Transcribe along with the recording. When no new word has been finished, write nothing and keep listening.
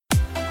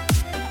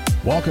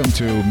Welcome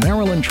to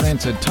Maryland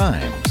Transit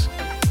Times,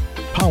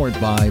 powered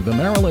by the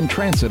Maryland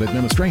Transit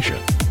Administration.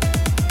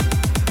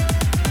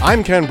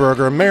 I'm Ken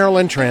Berger,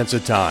 Maryland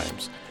Transit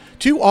Times.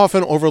 Too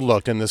often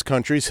overlooked in this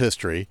country's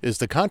history is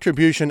the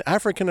contribution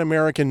African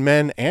American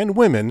men and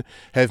women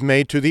have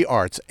made to the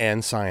arts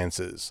and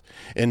sciences.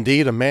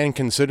 Indeed, a man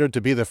considered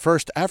to be the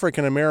first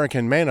African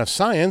American man of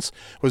science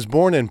was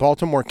born in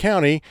Baltimore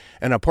County,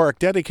 and a park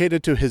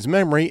dedicated to his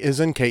memory is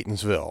in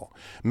Catonsville.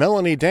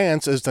 Melanie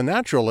Dance is the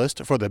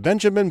naturalist for the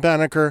Benjamin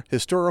Banneker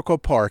Historical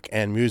Park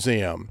and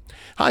Museum.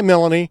 Hi,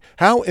 Melanie.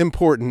 How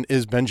important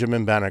is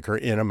Benjamin Banneker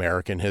in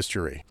American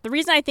history? The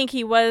reason I think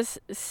he was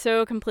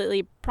so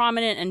completely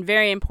prominent and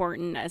very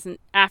important as an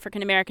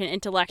African-American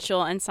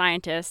intellectual and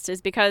scientist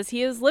is because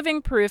he is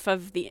living proof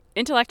of the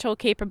intellectual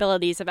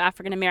capabilities of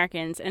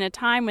African-Americans in a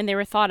time when they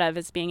were thought of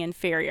as being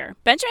inferior.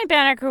 Benjamin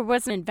Banneker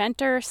was an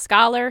inventor,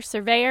 scholar,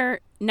 surveyor,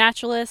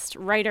 naturalist,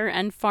 writer,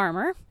 and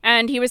farmer.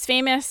 And he was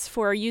famous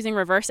for using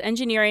reverse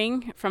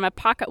engineering from a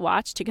pocket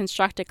watch to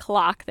construct a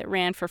clock that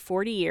ran for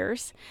 40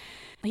 years.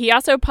 He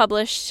also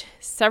published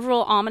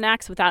several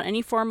almanacs without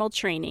any formal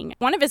training.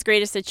 One of his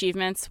greatest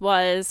achievements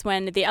was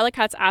when the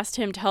Ellicotts asked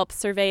him to help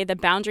survey the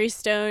Boundary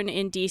Stone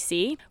in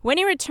D.C. When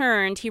he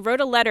returned, he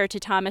wrote a letter to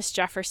Thomas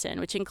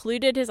Jefferson, which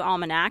included his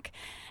almanac.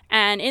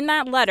 And in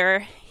that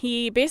letter,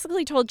 he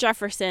basically told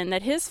Jefferson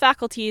that his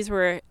faculties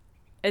were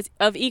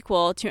of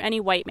equal to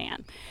any white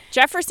man.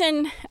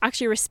 Jefferson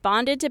actually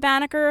responded to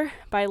Banneker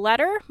by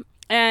letter,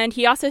 and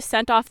he also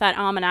sent off that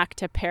almanac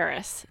to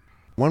Paris.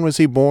 When was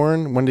he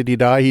born? When did he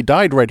die? He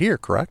died right here,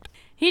 correct?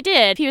 He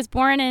did. He was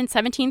born in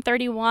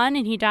 1731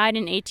 and he died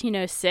in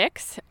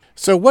 1806.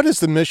 So what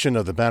is the mission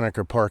of the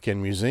Banneker Park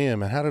and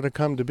Museum, and how did it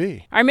come to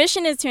be? Our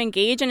mission is to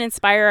engage and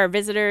inspire our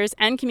visitors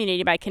and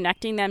community by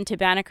connecting them to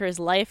Banneker's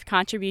life,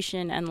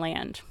 contribution, and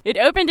land. It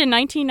opened in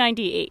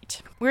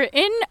 1998. We're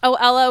in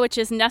Oella, which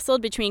is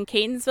nestled between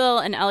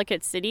Catonsville and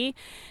Ellicott City,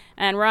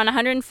 and we're on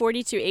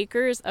 142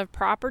 acres of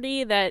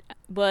property that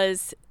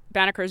was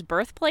Banneker's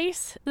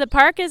birthplace. The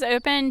park is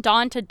open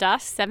dawn to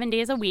dusk 7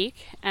 days a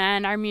week,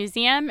 and our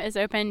museum is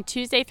open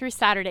Tuesday through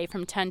Saturday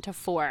from 10 to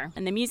 4.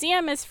 And the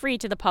museum is free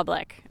to the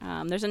public.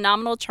 There's a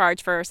nominal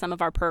charge for some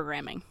of our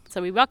programming.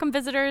 So we welcome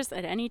visitors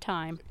at any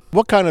time.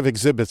 What kind of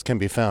exhibits can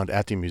be found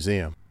at the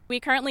museum?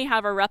 We currently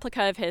have a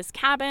replica of his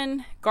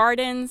cabin,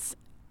 gardens,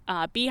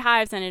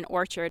 beehives, and an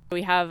orchard.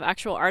 We have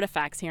actual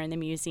artifacts here in the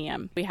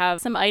museum. We have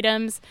some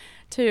items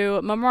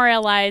to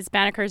memorialize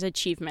Banneker's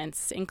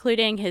achievements,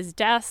 including his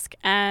desk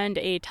and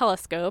a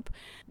telescope,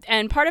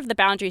 and part of the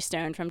Boundary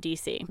Stone from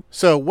D.C.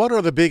 So what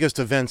are the biggest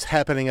events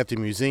happening at the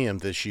museum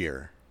this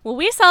year? Well,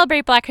 we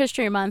celebrate Black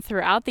History Month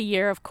throughout the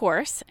year, of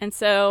course, and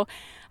so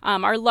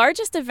our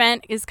largest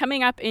event is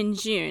coming up in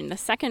June, the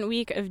second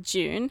week of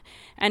June,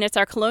 and it's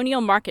our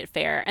Colonial Market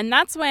Fair. And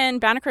that's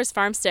when Banneker's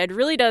farmstead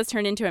really does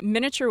turn into a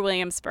miniature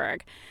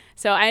Williamsburg.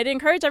 So I'd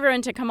encourage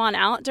everyone to come on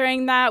out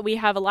during that. We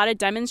have a lot of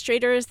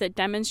demonstrators that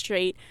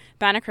demonstrate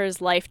Banneker's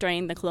life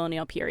during the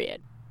colonial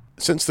period.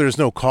 Since there's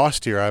no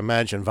cost here, I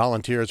imagine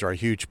volunteers are a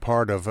huge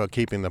part of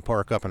keeping the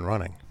park up and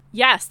running.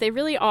 Yes, they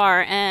really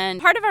are.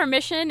 And part of our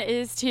mission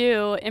is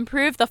to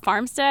improve the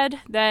farmstead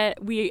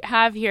that we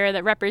have here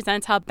that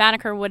represents how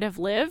Banneker would have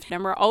lived.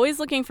 And we're always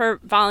looking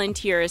for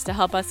volunteers to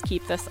help us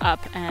keep this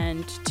up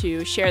and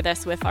to share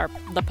this with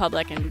the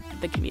public and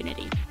the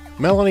community.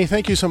 Melanie,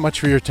 thank you so much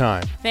for your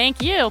time.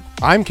 Thank you.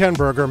 I'm Ken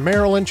Berger,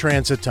 Maryland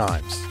Transit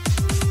Times.